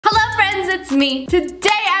it's me. Today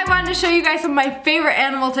I want to show you guys some of my favorite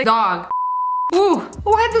animals, like dog. Ooh,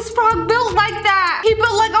 why is this frog built like that? He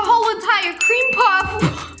built like a whole entire cream puff.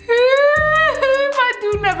 My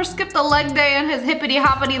dude never skipped a leg day in his hippity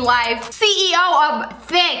hoppity life. CEO of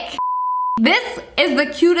Thick. This is the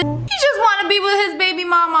cutest. He just want to be with his baby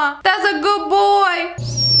mama. That's a good boy.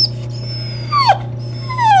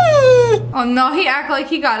 Oh no, he act like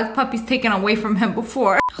he got his puppies taken away from him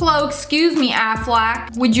before. Hello, excuse me,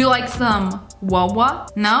 Aflac. Would you like some Wawa?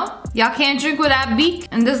 No? Y'all can't drink with that beak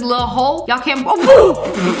in this little hole? Y'all can't. Oh, his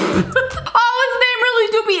name really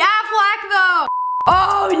do be Aflac though.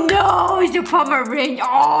 Oh no, it's a Pomeranian.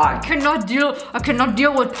 Oh, I cannot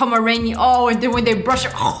deal with Pomeranian. Oh, and then when they brush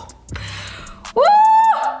it, oh. Woo!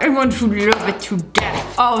 I want to love it to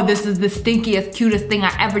death. Oh, this is the stinkiest, cutest thing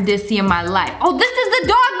I ever did see in my life. Oh, this is the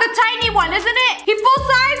dog, the tiny one, isn't it? He's full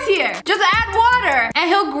size here. Just add water and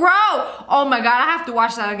he'll grow. Oh my God, I have to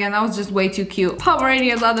watch that again. That was just way too cute.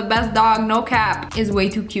 Pomeranians are the best dog, no cap. Is way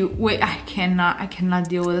too cute. Wait, I cannot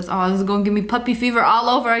deal with this. Oh, this is gonna give me puppy fever all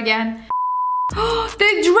over again.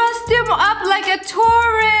 They dressed him up like a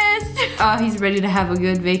tourist. Oh, he's ready to have a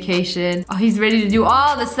good vacation. Oh, he's ready to do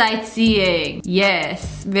all the sightseeing.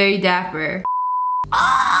 Yes, very dapper.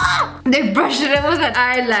 Ah! They brushed it with an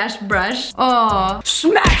eyelash brush. Oh,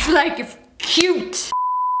 smash like it's cute.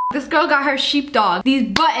 This girl got her sheepdog these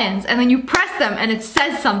buttons, and then you press them and it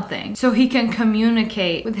says something so he can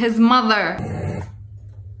communicate with his mother.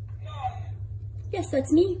 Yes,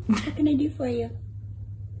 that's me. What can I do for you?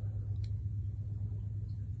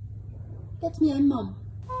 That's me, I'm Mom.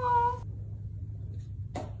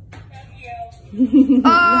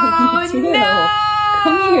 Oh no!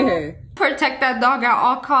 Come here. Protect that dog at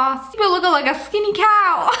all costs. You're looking like a skinny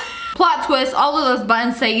cow. Plot twist, all of those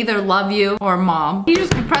buttons say either love you or mom. You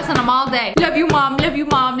just be pressing them all day. Love you, mom, love you,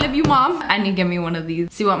 mom, love you, mom. I need to give me one of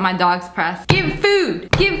these. See what my dogs press. Give food,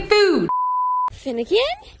 give food. Finnegan?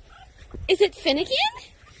 Is it Finnegan?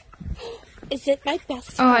 Is it my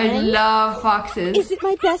best friend? Oh, I love foxes. Is it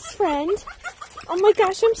my best friend? Oh my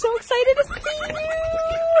gosh, I'm so excited to see you!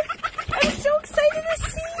 I'm so excited to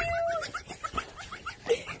see you!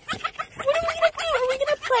 What are we gonna do? Are we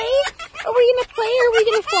gonna play? Are we gonna play or are we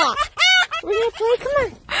gonna flop? We're gonna play, come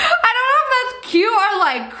on. I don't know if that's cute or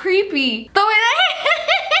like creepy. The way that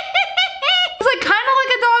it's like kind of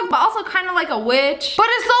like a dog, but also kind of like a witch. But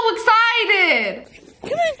it's so excited.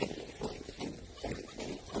 Come on.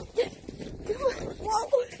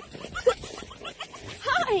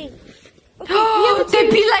 Hi. Okay, they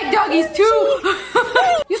be like doggies too.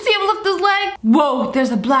 You see him lift his leg? Whoa,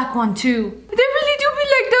 there's a black one too. They really do be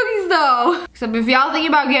like doggies though. Except if y'all thinking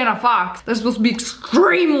about getting a fox, they're supposed to be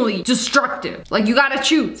extremely destructive. Like you gotta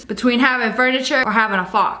choose between having furniture or having a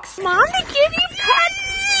fox. Mom, to give you pets.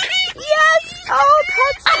 Yes. Oh,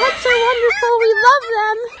 pets are wonderful. We love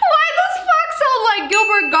them. Why does fox sound like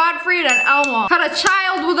Gilbert Gottfried and Elmo? Had a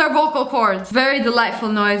child with their vocal cords. Very delightful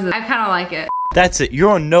noises. I kind of like it. That's it,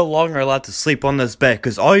 you're no longer allowed to sleep on this bed,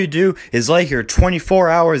 because all you do is lay here 24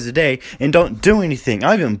 hours a day and don't do anything.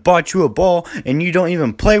 I even bought you a ball and you don't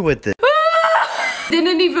even play with it.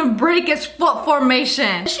 Didn't even break its foot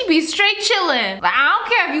formation. She be straight chilling. Like, I don't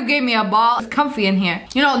care if you gave me a ball. It's comfy in here.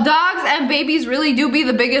 You know, dogs and babies really do be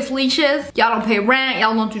the biggest leeches. Y'all don't pay rent,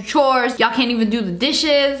 y'all don't do chores, y'all can't even do the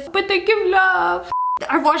dishes, but they give love.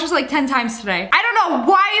 I've watched this like 10 times today. I don't know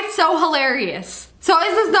why it's so hilarious. So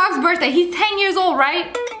it's this dog's birthday. He's 10 years old,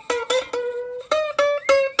 right?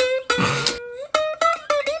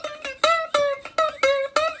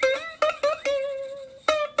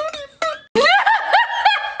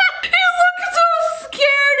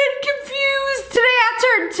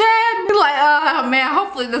 Oh man,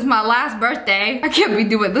 hopefully this is my last birthday. I can't be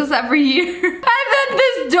doing this every year. And then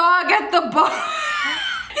this dog at the bar.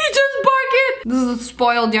 He just barking. This is a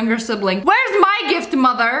spoiled younger sibling. Where's my gift,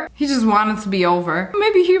 mother? He just wanted to be over.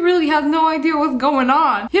 Maybe he really has no idea what's going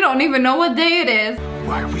on. He don't even know what day it is.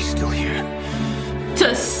 Why are we still here?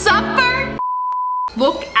 To supper?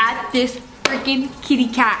 Look at this freaking kitty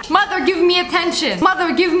cat. Mother, give me attention.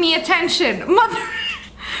 Mother, give me attention. Mother.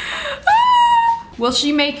 Will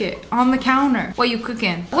she make it on the counter? What you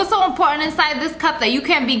cooking? What's so important inside this cup that you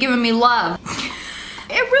can't be giving me love?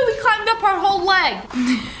 It really climbed up her whole leg.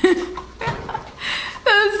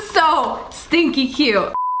 That is so stinky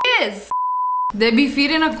cute. It is. They be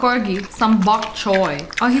feeding a corgi some bok choy.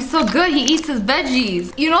 Oh, he's so good. He eats his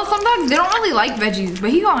veggies. You know, sometimes they don't really like veggies,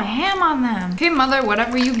 but he going ham on them. Okay, mother,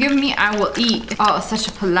 whatever you give me, I will eat. Oh, such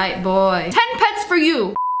a polite boy. 10 pets for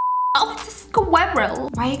you. Oh, it's a squirrel.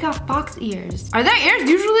 Why you got fox ears? Are their ears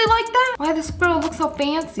usually like that? Why the squirrel look so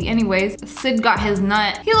fancy? Anyways, Sid got his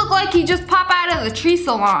nut. He looked like he just popped out of the tree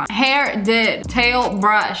salon. Hair did, tail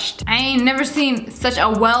brushed. I ain't never seen such a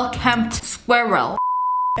well-kempt squirrel.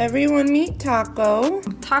 Everyone meet Taco.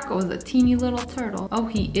 Taco is a teeny little turtle. Oh,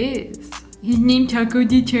 he is. His name Taco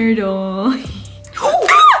the Turtle.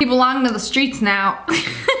 He belongs to the streets now.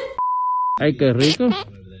 Ay, qué rico.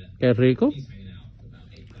 Qué rico.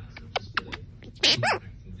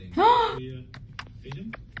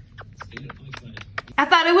 I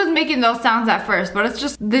thought it was making those sounds at first, but it's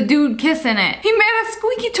just the dude kissing it. He made a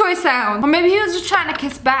squeaky toy sound. Or maybe he was just trying to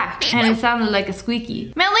kiss back and it sounded like a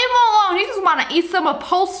squeaky. Man, leave him alone. He just want to eat some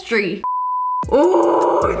upholstery.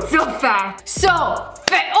 Oh, it's so fat. So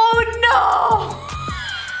fat. Oh no.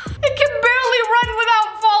 It can barely run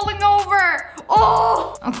without falling over.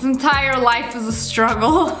 Oh, its entire life is a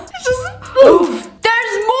struggle. It's just, oof.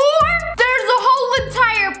 There's more? There's a whole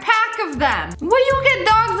entire pack of them. Where do you get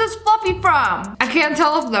dogs this fluffy from? I can't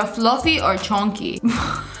tell if they're fluffy or chunky.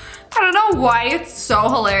 I don't know why it's so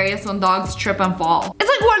hilarious when dogs trip and fall. It's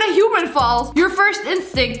like when a human falls, your first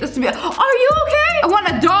instinct is to be, are you okay? And when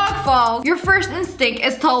a dog falls, your first instinct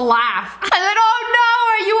is to laugh. And then, oh no,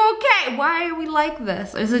 are you okay? Why are we like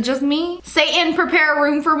this? Is it just me? Satan, prepare a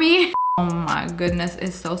room for me. Oh my goodness,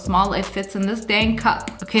 it's so small. It fits in this dang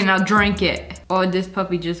cup. Okay, now drink it. Oh, this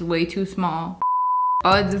puppy just way too small.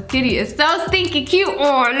 Oh, this kitty is so stinky cute.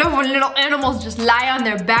 Oh, I love when little animals just lie on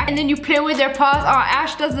their back and then you play with their paws. Oh,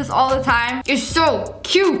 Ash does this all the time. It's so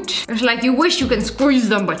cute. It's like you wish you can squeeze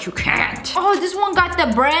them, but you can't. Oh, this one got the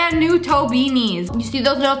brand new toe beanies. You see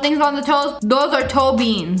those little things on the toes? Those are toe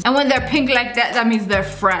beans. And when they're pink like that, that means they're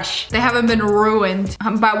fresh. They haven't been ruined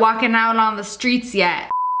by walking out on the streets yet.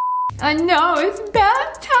 I know, it's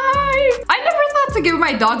bath time. I never thought to give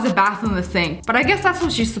my dogs a bath in the sink, but I guess that's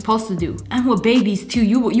what you're supposed to do. And with babies too,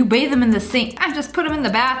 you bathe them in the sink. I just put them in the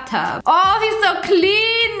bathtub. Oh, he's so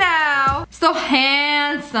clean now. So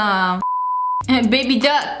handsome. And baby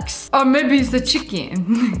ducks. Or maybe he's a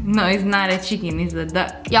chicken. No, he's not a chicken, he's a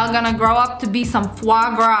duck. Y'all gonna grow up to be some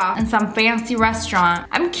foie gras in some fancy restaurant.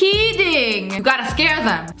 I'm kidding. You gotta scare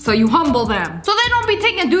them, so you humble them. So they don't be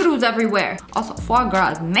taking doo-doos everywhere. Also, foie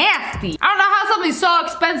gras is nasty. I don't know how something so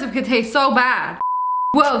expensive could taste so bad.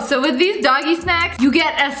 Whoa, so with these doggy snacks, you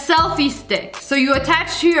get a selfie stick. So you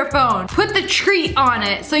attach to your phone, put the treat on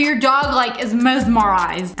it, so your dog like is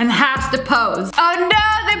mesmerized and has to pose. Oh no,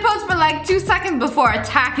 they pose for like 2 seconds before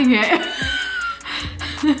attacking it.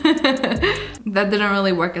 That didn't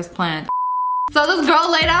really work as planned. So this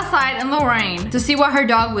girl laid outside in the rain to see what her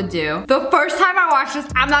dog would do. The first time I watched this,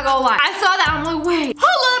 I'm not gonna lie, I saw that, I'm like, wait,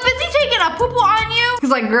 hold up, is he taking a poo-poo on you? He's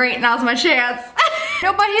like, great, now's my chance.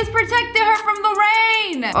 No, but he's protecting her from the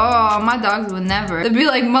rain. Oh, my dogs would never. They'd be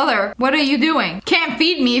like, mother, what are you doing? Can't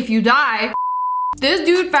feed me if you die. This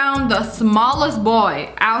dude found the smallest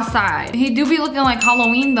boy outside. He do be looking like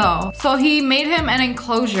Halloween though. So he made him an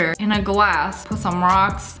enclosure in a glass. Put some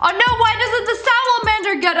rocks. Oh no, why doesn't the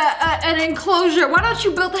salamander get an enclosure? Why don't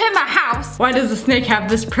you build him a house? Why does the snake have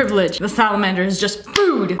this privilege? The salamander is just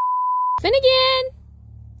food. Finnegan!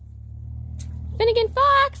 Finnegan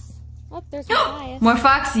Fox! Oh, there's Matthias. More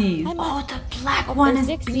foxies. Oh, the black one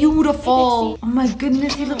is beautiful. Oh my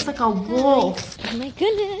goodness, he looks like a wolf. Oh my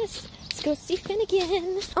goodness. Let's go see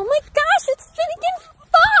Finnegan. Oh my gosh, it's Finnegan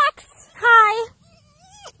Fox! Hi.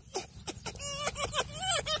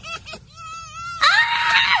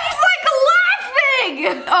 Ah, he's like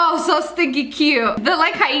laughing! Oh, so stinky cute. They're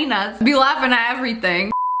like hyenas. Be laughing at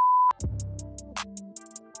everything.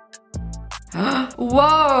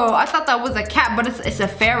 Whoa, I thought that was a cat, but it's a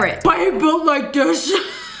ferret. Why are you built like this?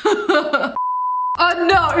 Oh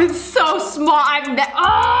no, it's so small.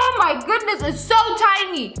 Oh my goodness, it's so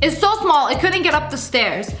tiny. It's so small, it couldn't get up the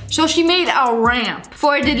stairs. So she made a ramp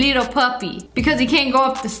for the little puppy because he can't go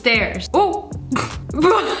up the stairs. Oh,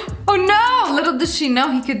 oh no, little does she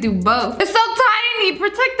know he could do both. It's so tiny,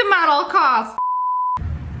 protect him at all costs.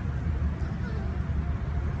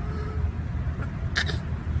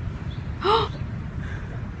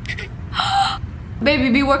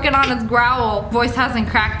 Baby be working on his growl. Voice hasn't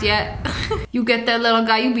cracked yet. You get that little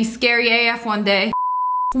guy, you be scary AF one day.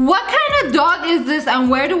 What kind of dog is this and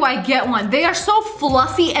where do I get one? They are so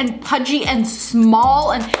fluffy and pudgy and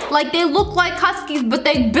small and like they look like huskies but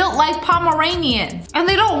they built like Pomeranians. And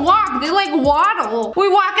they don't walk, they like waddle.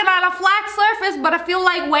 We're walking on a flat surface but I feel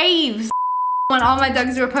like waves. When all my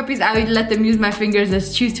dogs were puppies, I would let them use my fingers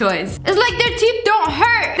as chew toys. It's like their teeth don't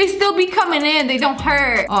hurt. They still be coming in, they don't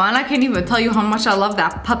hurt. Oh, and I can't even tell you how much I love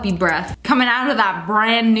that puppy breath coming out of that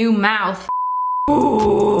brand new mouth.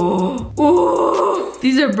 Ooh. Ooh,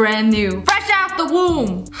 these are brand new. Fresh out the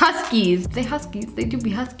womb. Huskies. They huskies. They do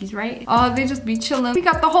be huskies, right? Oh, they just be chilling. We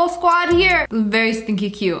got the whole squad here. Very stinky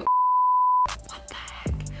cute. What the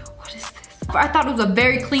heck? What is this? I thought it was a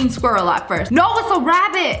very clean squirrel at first. No, it's a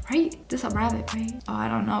rabbit, right? This a rabbit, right? Oh, I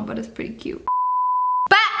don't know, but it's pretty cute.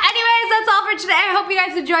 But anyways, that's all for today. I hope you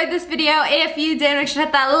guys enjoyed this video. If you did, make sure to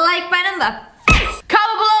hit that like button in the face.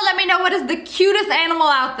 Comment below, let me know what is the cutest animal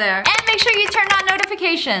out there. And make sure you turn on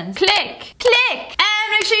notifications. Click, click. And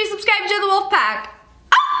make sure you subscribe to the wolf pack.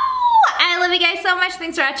 Oh, I love you guys so much.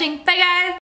 Thanks for watching. Bye guys.